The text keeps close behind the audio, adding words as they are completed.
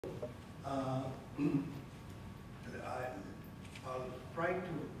I'll try to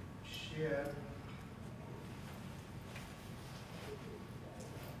share.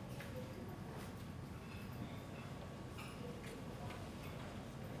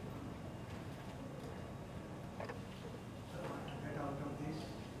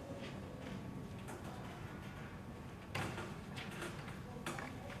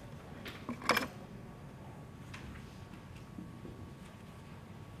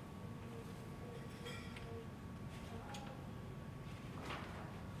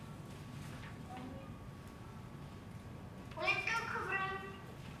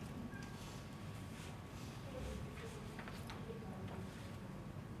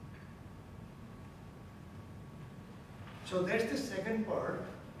 So that's the second part.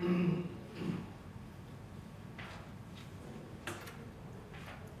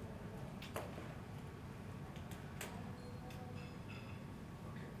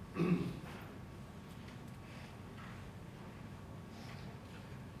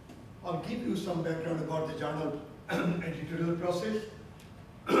 I'll give you some background about the journal editorial process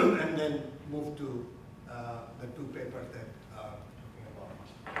and then move to the two papers that I'm talking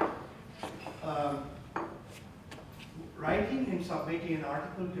about. Writing and submitting an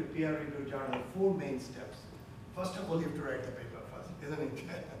article to a peer-reviewed journal, 4 main steps. First of all, you have to write the paper first, isn't it?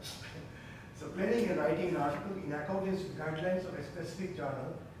 So planning and writing an article in accordance with guidelines of a specific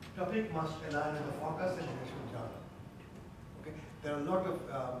journal, topic must align with the focus and direction of the journal. Okay? There are a lot of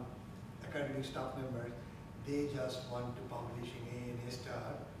academic staff members, they just want to publish in A and A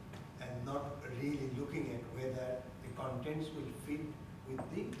star and not really looking at whether the contents will fit with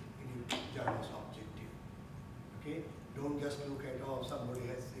the journal's objective. Okay? Don't just look at, oh, somebody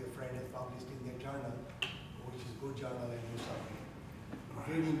has, a friend has published in their journal, which is good journal, and you submit.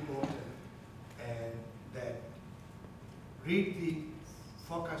 Very important, and that read the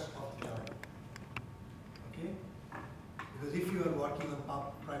focus of the journal. Okay? Because if you are working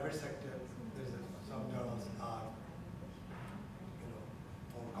on private sector, some journals are,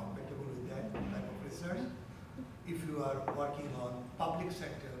 more compatible with that type of research. If you are working on public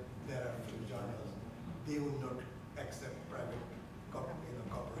sector, there are few journals, they will not accept private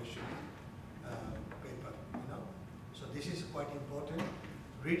corporation paper. So this is quite important.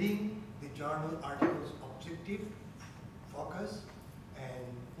 Reading the journal article's objective, focus, and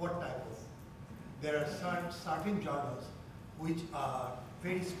what type of. There are certain journals which are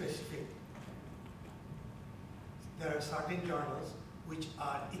very specific. There are certain journals which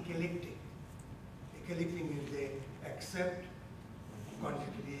are eclectic. Eclectic means they accept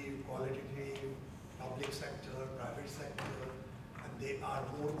quantitative, qualitative, public sector, private sector, and they are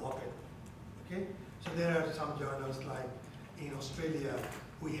more open. Okay? So there are some journals like in Australia,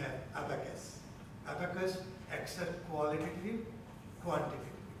 we have Abacus. Abacus accepts qualitative,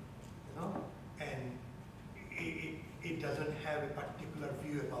 quantitative, and it doesn't have a particular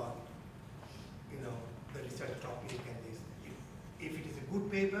view about, the research topic and this. If it is a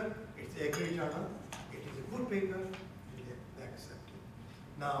good paper, it's a great journal. It is a good paper, they accept it.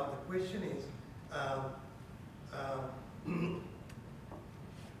 Now the question is,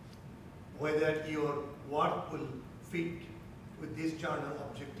 whether your work will fit with this journal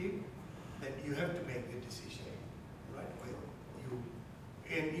objective, then you have to make the decision, right?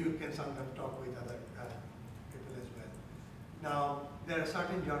 And you can sometimes talk with other people as well. Now, there are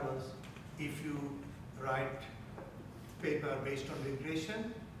certain journals, if you write paper based on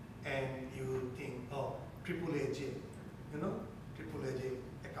regression and you think, oh, AAAJ, AAAJ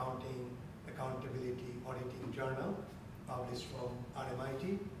accounting, accountability, auditing journal published from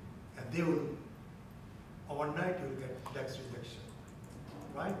RMIT, and they will, overnight you will get tax rejection,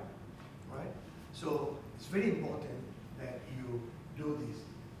 right? Right? So it's very important that you do this.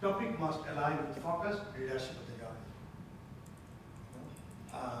 Topic must align with focus, leadership of the journal.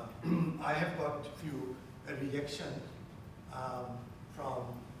 I have got a few rejections from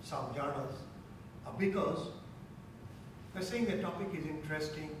some journals because they're saying the topic is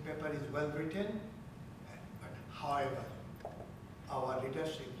interesting, paper is well written, but however, our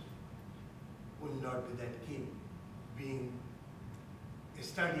leadership will not be that keen, being a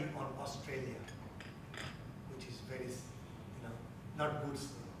study on Australia, which is very, not good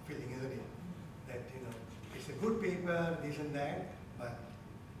feeling, isn't it? That, it's a good paper, this and that, but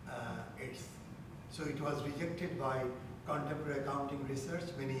so it was rejected by Contemporary Accounting Research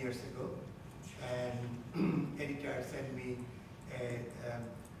many years ago, and editor sent me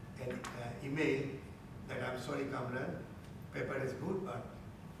an email that I'm sorry, Kamran, paper is good, but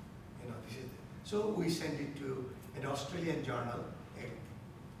this is. So we sent it to an Australian journal,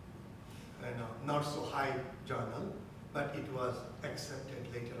 a not so high journal, but it was accepted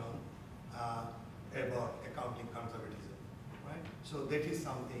later on about accounting conservatism, right? So that is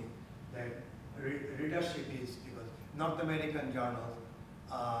something that readership is, because North American journals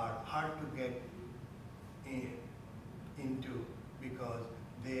are hard to get into because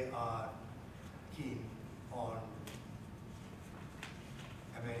they are keen on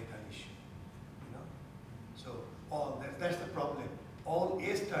American issue, you know. So that's the problem. All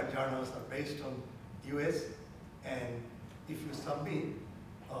A-star journals are based on US, and if you submit,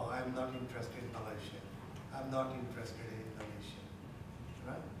 oh, I'm not interested in Malaysia, I'm not interested in Indonesia,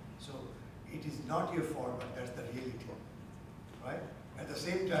 right? So it is not your fault, but that's the reality, right? At the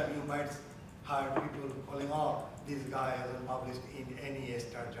same time, you might hire people calling, oh, this guy hasn't published in any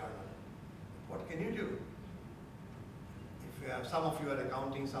A-star journal. What can you do? If you have, some of you are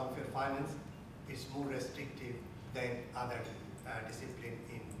accounting, some of your finance, it's more restrictive than other discipline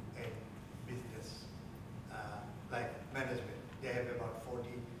in business, like management. They have about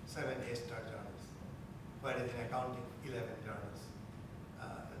 47 A-star journals, whereas in accounting, 11 journals.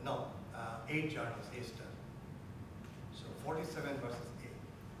 8 journals A-star. So 47 versus 8,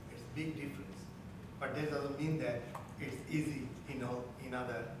 it's a big difference. But that doesn't mean that it's easy in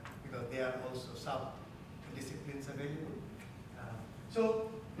other, because there are also some disciplines available.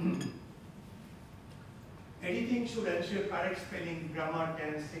 So editing should ensure correct spelling, grammar,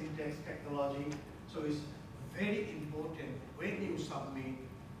 tense, syntax, technology. So it's very important when you submit,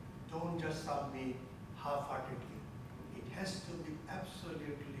 don't just submit half-heartedly. It has to be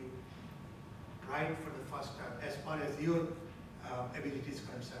absolutely right for the first time as far as your ability is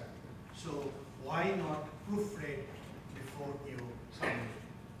concerned. So why not proofread before you submit?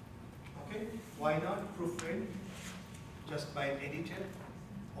 Okay? Why not proofread just by an editor,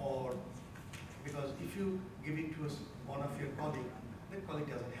 or because if you give it to one of your colleagues, the colleague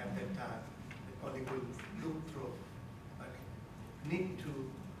doesn't have that time. The colleague will look through, but need to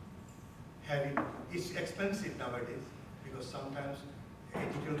have it. It's expensive nowadays because sometimes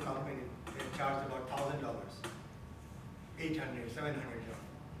editorial company they charge about $1,000, $800, $700.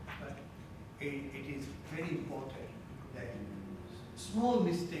 But it is very important that small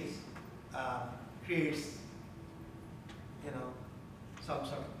mistakes creates, some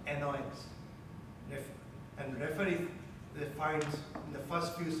sort of annoyance. And referee finds in the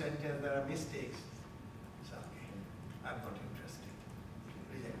first few sentences there are mistakes. It's okay, I'm not interested.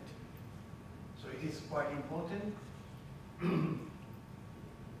 Reject. So it is quite important.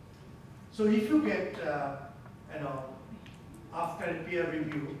 So if you get, after a peer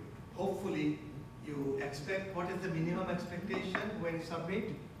review, hopefully you expect, what is the minimum expectation when you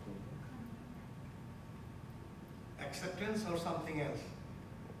submit? Acceptance or something else?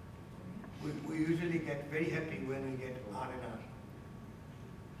 We usually get very happy when we get R&R,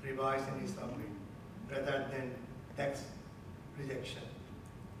 revise and resubmit, rather than text rejection.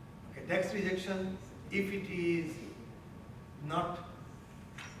 Okay, text rejection, if it is not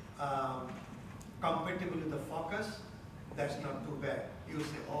compatible with the focus, that's not too bad. You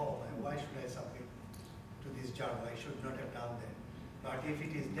say, oh, why should I submit to this journal? I should not have done that. But if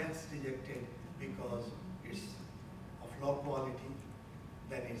it is text rejected because it's of low quality,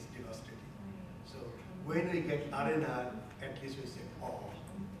 then it's devastating. So when we get R&R, at least we say, oh,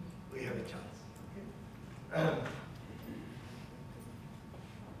 we have a chance. Okay?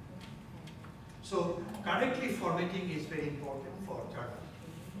 So correctly formatting is very important for journal.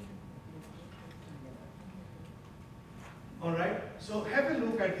 All right, so have a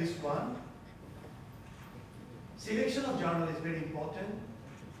look at this one. Selection of journal is very important.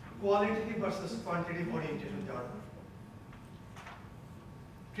 Qualitative versus quantitative orientation journal.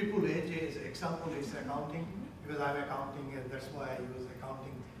 AAA is example is accounting, because I'm accounting and that's why I use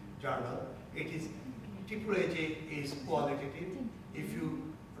accounting journal. It is AAA is qualitative. If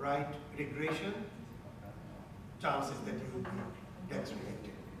you write regression, chances that you will be text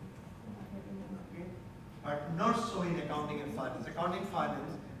related. Okay? But not so in accounting and finance. Accounting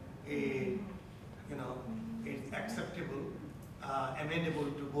finance is, is acceptable,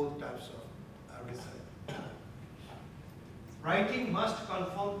 amenable to both types of research. Writing must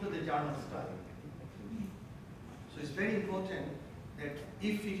conform to the journal style. So it's very important that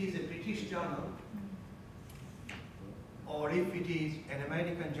if it is a British journal or if it is an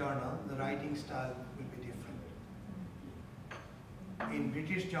American journal, the writing style will be different. In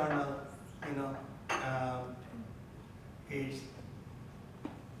British journal, it's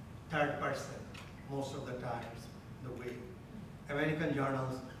third person most of the times, the way. American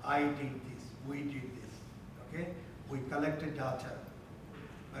journals, I did this, we did this, okay? We collected data,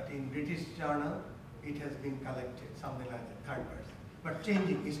 but in British journal, it has been collected, something like that, third person. But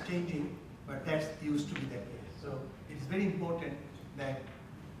it's changing, but that's used to be that way. So it is very important that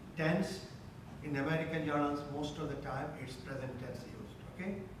tense In American journals, most of the time, it's present tense used,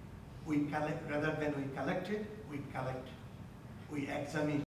 okay? We collect, rather than we collect it, we collect, we examine